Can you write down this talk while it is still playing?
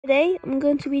Today I'm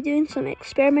going to be doing some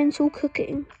experimental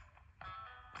cooking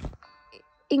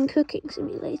in Cooking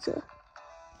Simulator.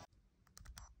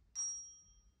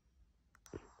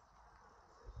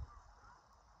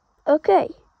 Okay,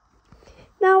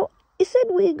 now it said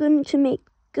we're going to make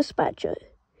gazpacho,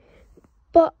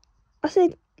 but I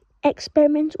said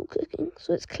experimental cooking,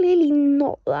 so it's clearly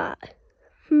not that.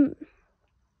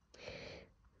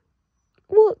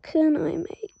 What can I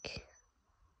make?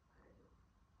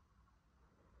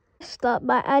 Start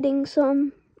by adding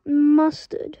some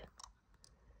mustard.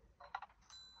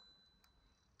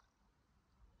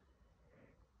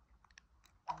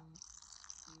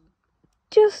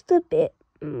 Just a bit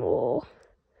more.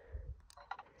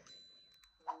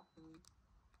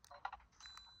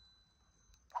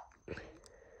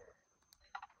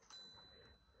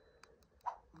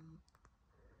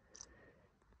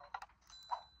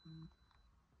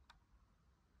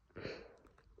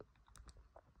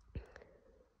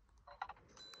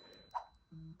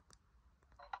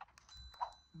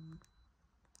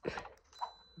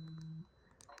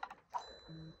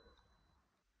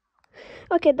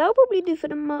 Okay, that'll probably do for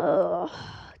the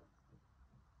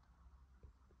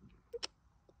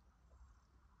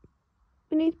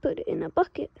we need to put it in a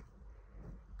bucket.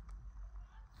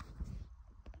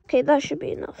 Okay, that should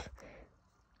be enough.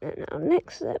 And now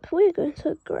next step, we're going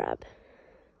to grab,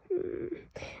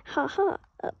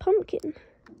 a pumpkin.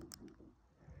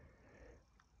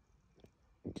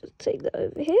 Just take that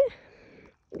over here.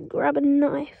 Grab a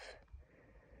knife.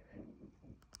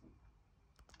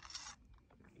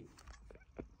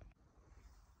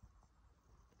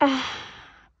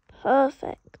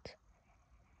 Perfect.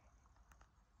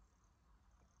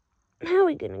 How are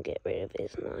we gonna get rid of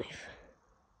his knife?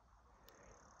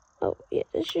 Oh, yeah,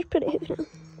 let's just put it here for now.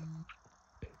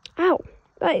 Ow!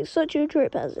 That is such a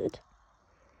trip hazard.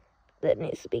 That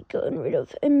needs to be gotten rid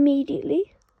of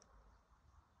immediately.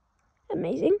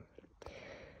 Amazing.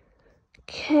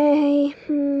 Okay,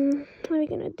 how are we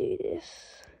gonna do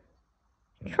this?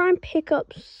 Try and pick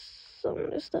up some of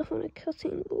the stuff on a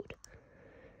cutting board.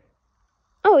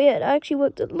 Oh yeah, that actually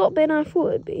worked a lot better than I thought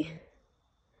it'd be.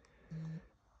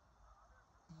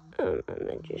 And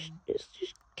then just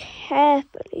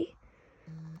carefully.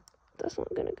 That's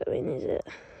not gonna go in, is it?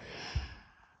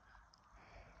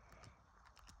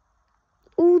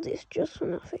 All this just for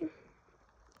nothing.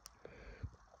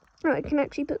 Oh, I can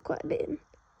actually put quite a bit in.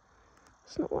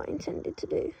 That's not what I intended to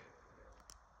do.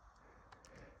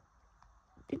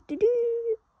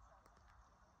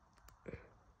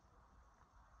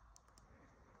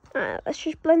 Alright, let's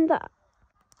just blend that.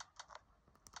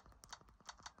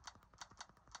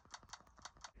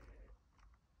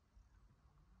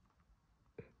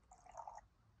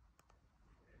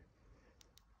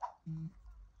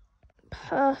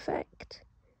 Perfect.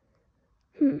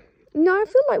 No, I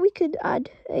feel like we could add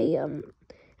a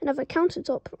another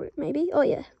countertop maybe. Oh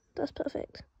yeah, that's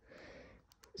perfect.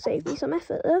 Save me some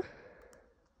effort there.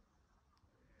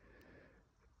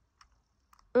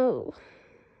 Oh.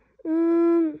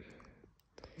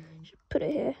 Should put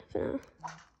it here for now.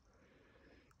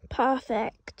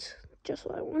 Perfect. Just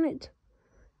what I wanted.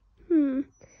 Yeah.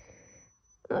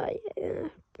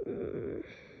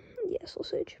 Yeah,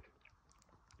 sausage.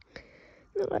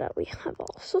 Now that we have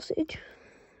our sausage,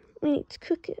 we need to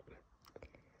cook it.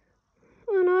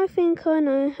 And I think I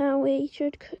know how we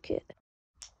should cook it.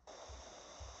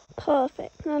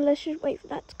 Perfect. Now let's just wait for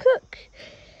that to cook.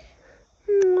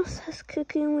 Once that's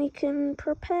cooking, we can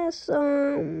prepare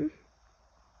some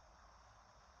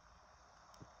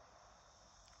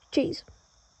cheese.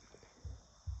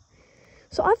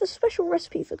 So I have a special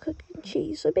recipe for cooking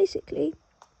cheese. So basically,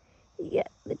 you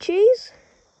get the cheese,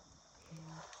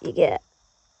 you get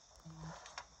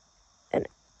an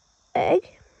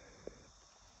egg,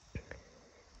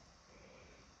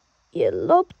 you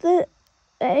lob the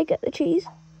egg at the cheese.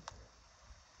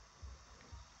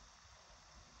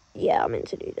 Yeah, I meant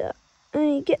to do that.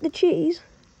 And you get the cheese,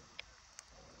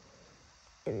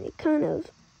 and you kind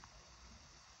of,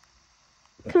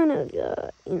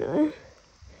 you know,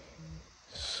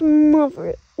 smother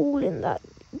it all in that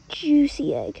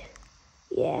juicy egg.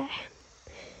 Yeah.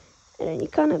 And then you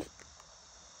kind of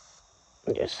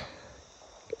just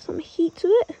get some heat to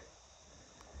it.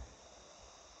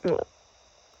 And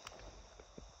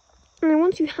then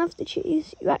once you have the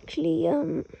cheese, you actually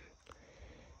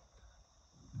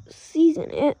season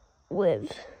it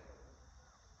with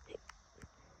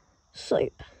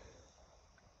soap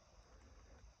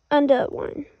and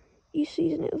wine. You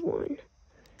season it with wine.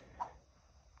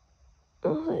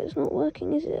 Oh, it's not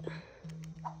working, is it?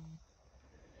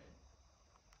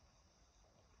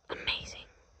 Amazing.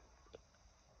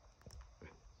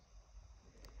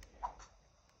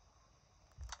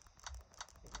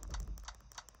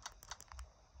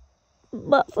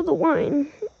 But for the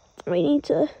wine, we need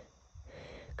to,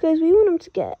 because we want them to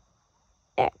get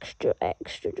extra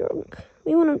drunk.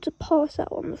 We want them to pass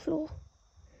out on the floor.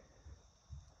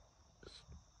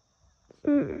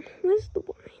 Where's the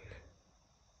wine?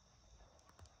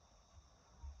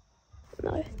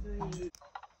 No.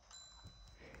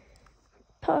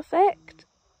 Perfect.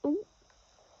 Ooh.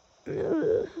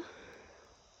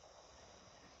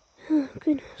 Oh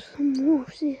goodness, some more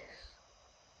of this.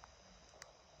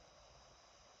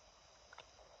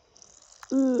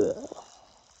 Ugh.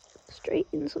 Straight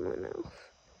into my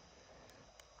mouth.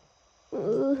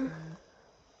 Ugh.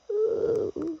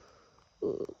 Ugh.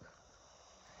 Ugh.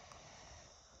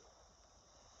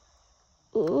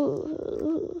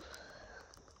 Ugh.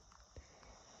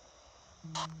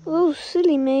 Oh,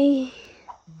 silly me.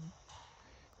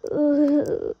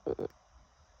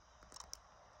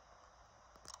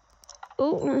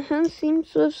 Oh, my hand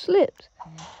seems to have slipped.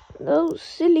 Oh,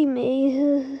 silly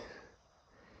me.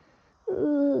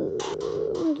 I'm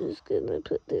just gonna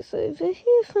put this over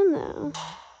here for now.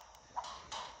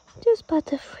 Just by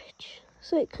the fridge,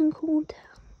 so it can cool down.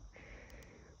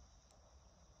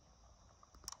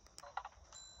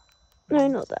 No,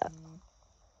 not that.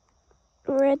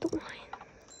 Red wine.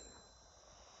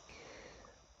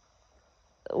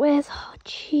 Where's our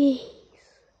cheese?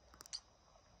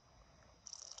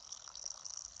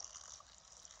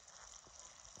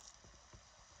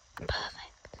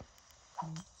 Perfect.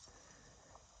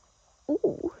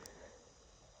 Ooh.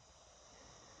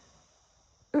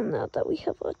 And now that we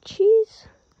have our cheese,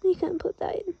 we can put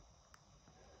that in.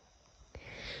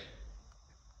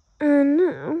 And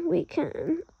now we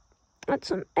can add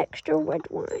some extra red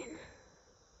wine.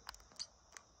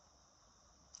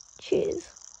 Cheers.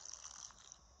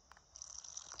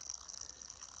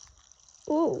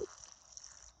 Ooh.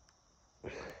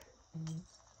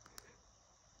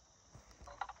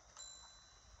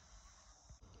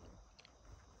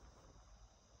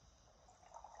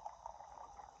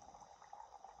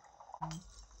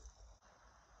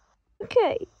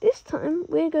 Okay, this time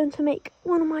we're going to make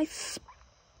one of my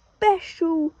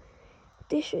special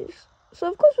dishes. So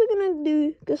of course we're going to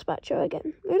do gazpacho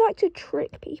again. We like to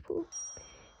trick people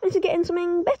and to get in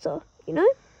something better, you know?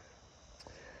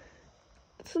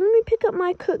 So let me pick up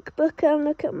my cookbook and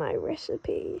look at my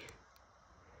recipe.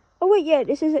 Oh wait, yeah,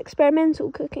 this is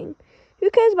experimental cooking. Who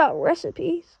cares about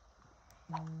recipes?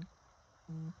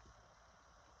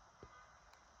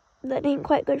 That didn't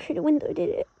quite go through the window, did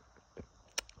it?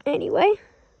 Anyway,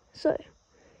 so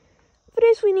for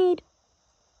this we need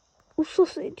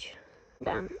sausage.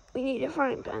 We need a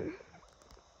frying pan.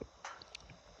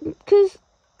 Because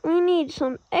we need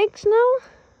some eggs now.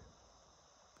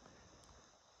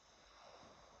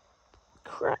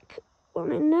 Crack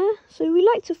one in there. So we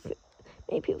like to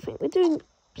make people think we're doing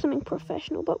something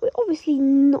professional, but we're obviously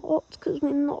not, because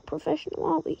we're not professional,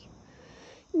 are we?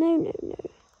 No, no, no.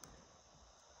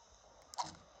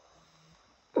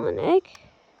 One egg,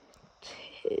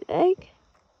 2 egg,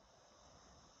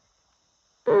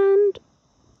 and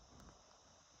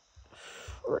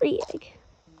 3 egg.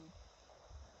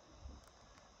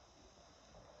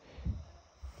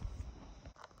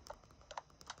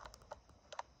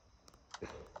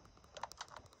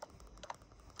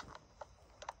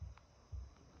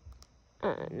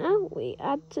 And now we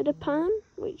add to the pan,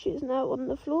 which is now on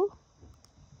the floor.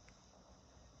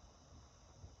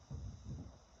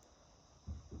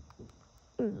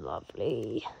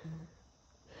 Lovely.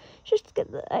 Just to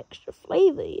get the extra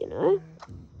flavour, you know.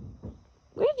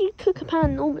 Where do you cook a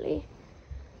pan normally?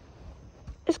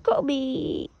 It's got to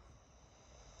be...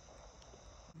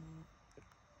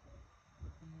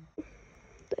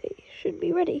 They should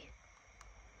be ready.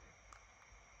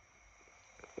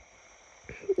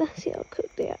 Let's see how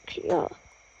cooked they actually are.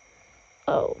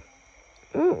 Oh.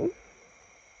 Oh.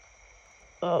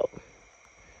 Oh.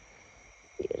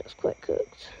 Yeah, that's quite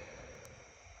cooked.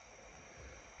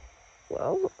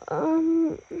 Well,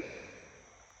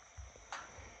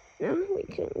 now we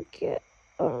can get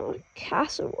a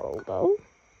casserole bowl.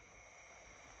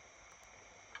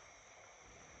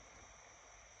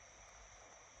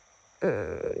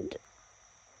 And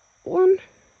 1,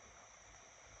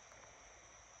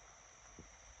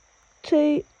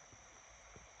 2,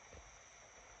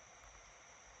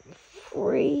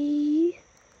 3.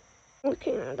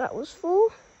 Okay, now that was 4.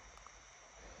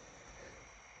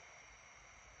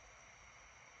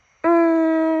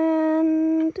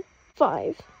 And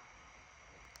 5.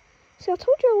 See, I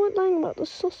told you I wasn't lying about the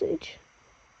sausage.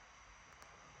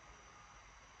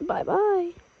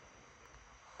 Bye-bye.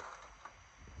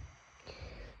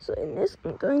 So in this,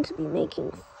 I'm going to be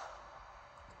making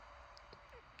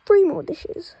 3 more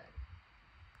dishes.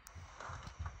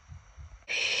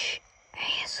 Shh,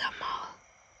 ASMR.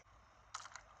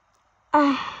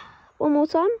 One more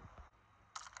time.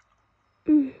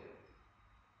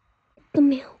 The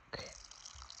milk.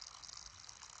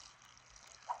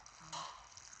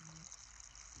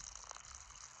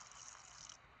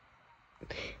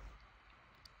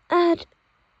 Add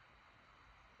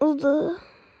the...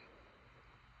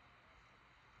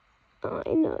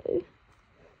 I know.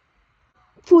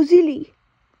 Fusilli.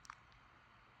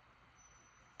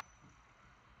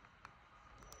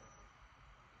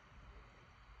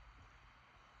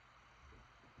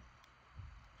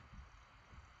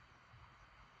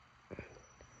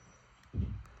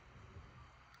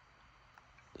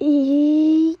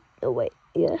 Oh wait,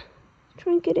 yeah.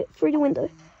 Try and get it through the window.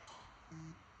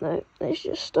 No, it's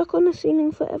just stuck on the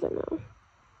ceiling forever now.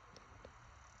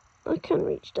 I can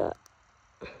reach that.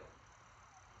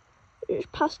 There's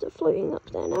pasta floating up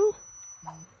there now.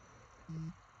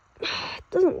 It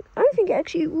doesn't. I don't think it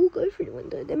actually will go through the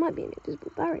window. There might be an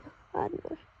invisible barrier. I don't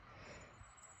know.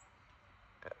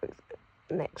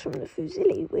 Next, from the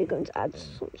fusilli, we're going to add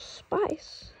some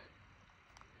spice.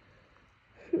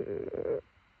 Where's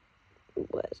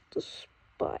the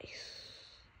spice?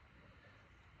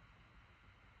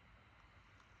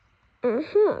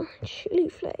 Chili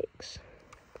flakes.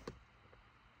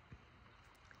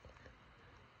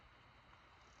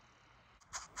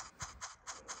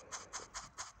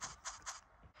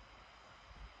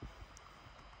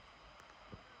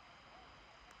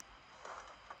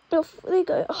 Oh, there you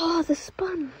go. Oh, the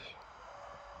sponge.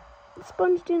 The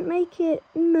sponge didn't make it.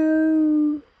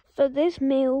 No. For this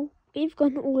meal, we've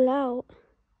gone all out.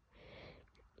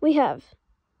 We have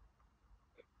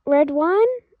red wine,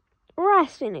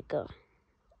 rice vinegar,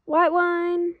 white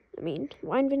wine,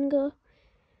 wine vinegar,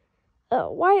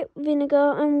 white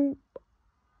vinegar and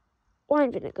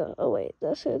wine vinegar. Oh wait,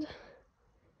 that said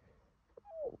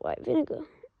white vinegar.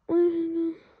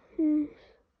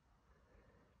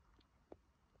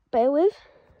 Bear with.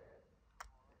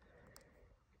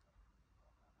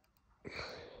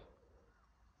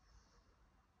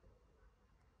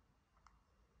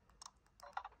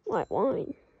 White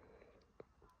wine.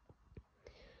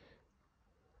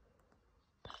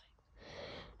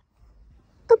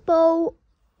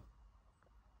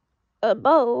 A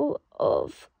bowl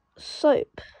of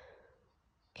soap,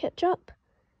 ketchup,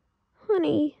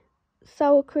 honey,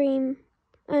 sour cream,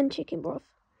 and chicken broth,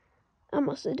 and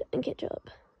mustard and ketchup.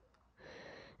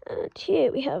 And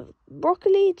here we have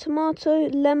broccoli, tomato,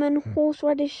 lemon,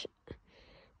 horseradish,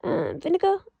 and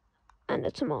vinegar, and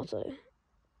a tomato.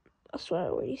 I swear I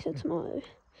already said tomato.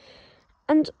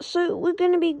 And so we're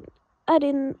going to be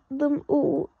adding them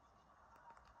all,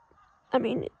 all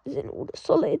the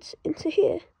solids into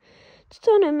here to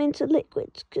turn them into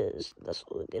liquids, because that's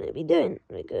what we're going to be doing.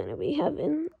 We're going to be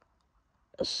having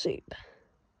a soup.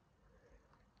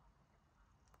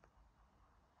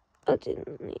 I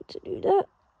didn't need to do that.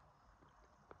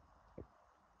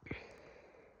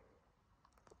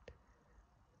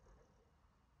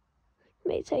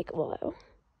 May take a while.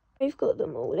 We've got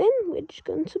them all in, we're just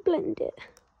going to blend it.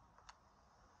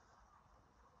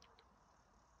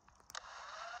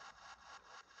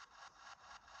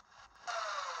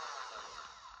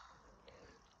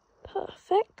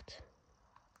 Perfect.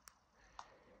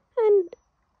 And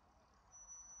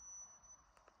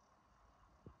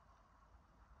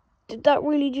did that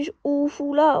really just all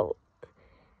fall out?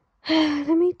 Let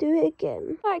me do it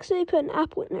again. I actually put an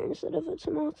apple in there instead of a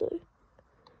tomato.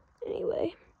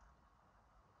 Anyway.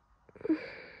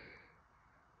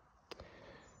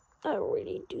 I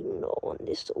really do not want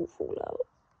this to all fall out.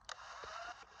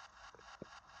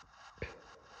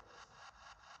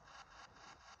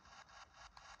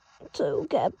 So we'll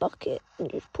get a bucket and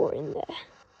just pour it in there.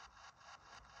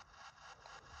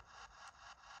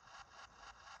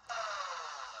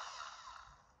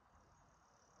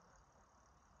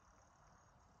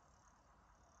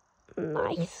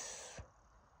 Nice.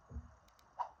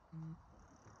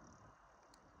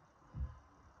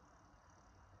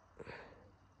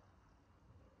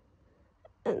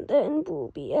 And then we'll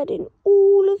be adding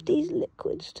all of these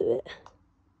liquids to it.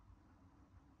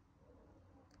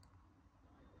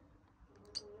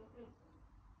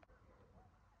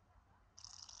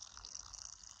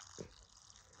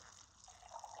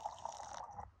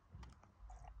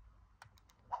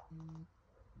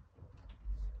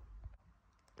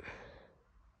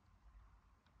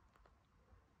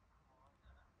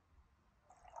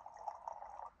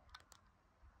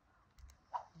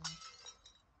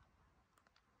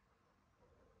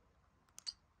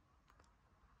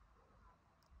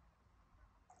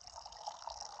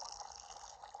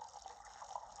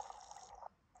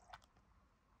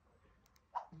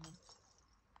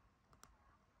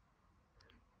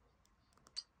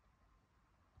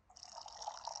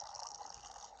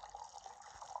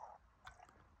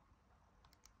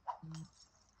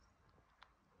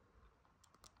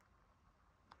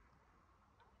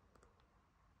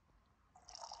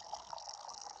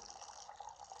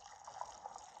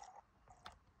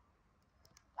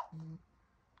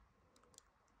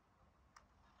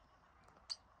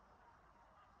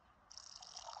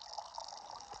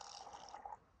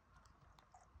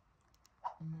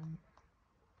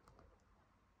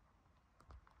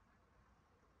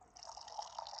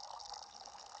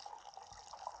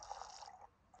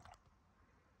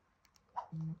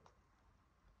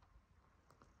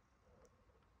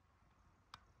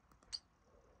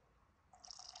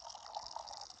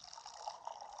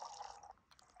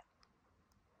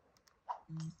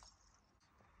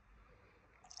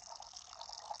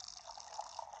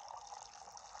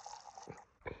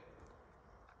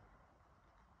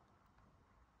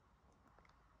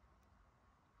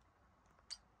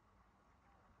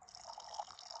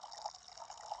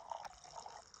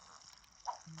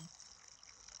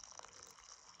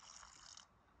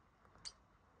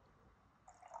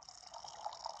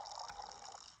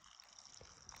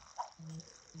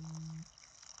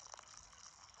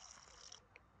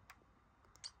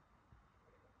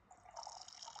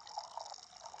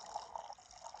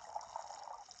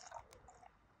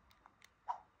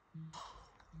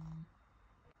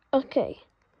 Okay.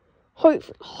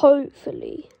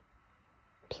 Hopefully.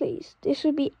 Please. This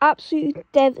would be absolutely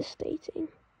devastating.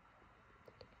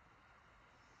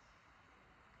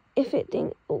 If it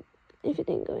didn't go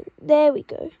in. There we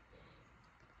go.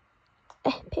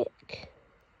 Epic.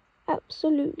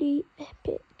 Absolutely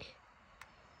epic.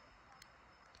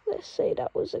 Let's say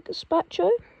that was a gazpacho.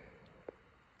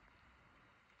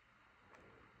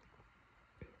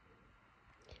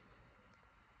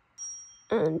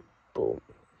 And boom.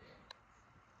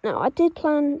 Now, I did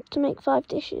plan to make 5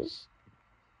 dishes,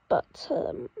 but,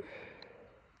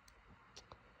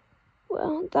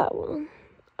 well, that one,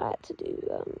 I had to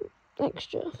do,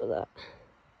 extra for that.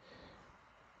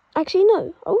 Actually,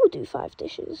 no, I will do 5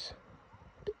 dishes,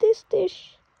 but this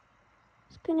dish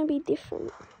is gonna be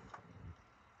different.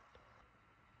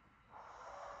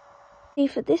 See,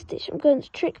 for this dish, I'm going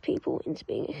to trick people into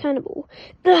being a cannibal.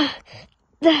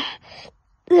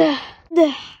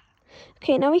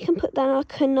 Okay, now we can put down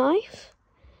our knife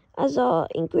as our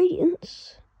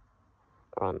ingredients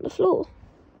are on the floor.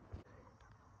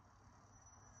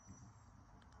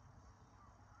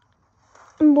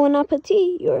 And bon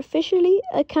appetit, you're officially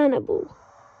a cannibal.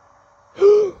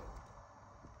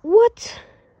 What?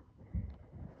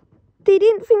 They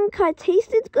didn't think I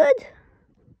tasted good?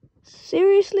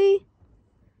 Seriously?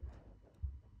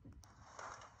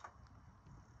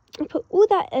 I put all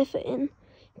that effort in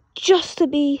just to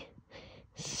be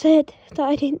said that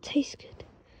I didn't taste good.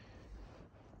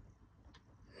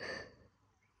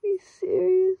 Are you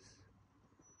serious?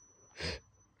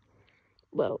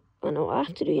 Well, I know what I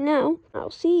have to do now. I'll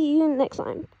see you next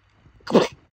time.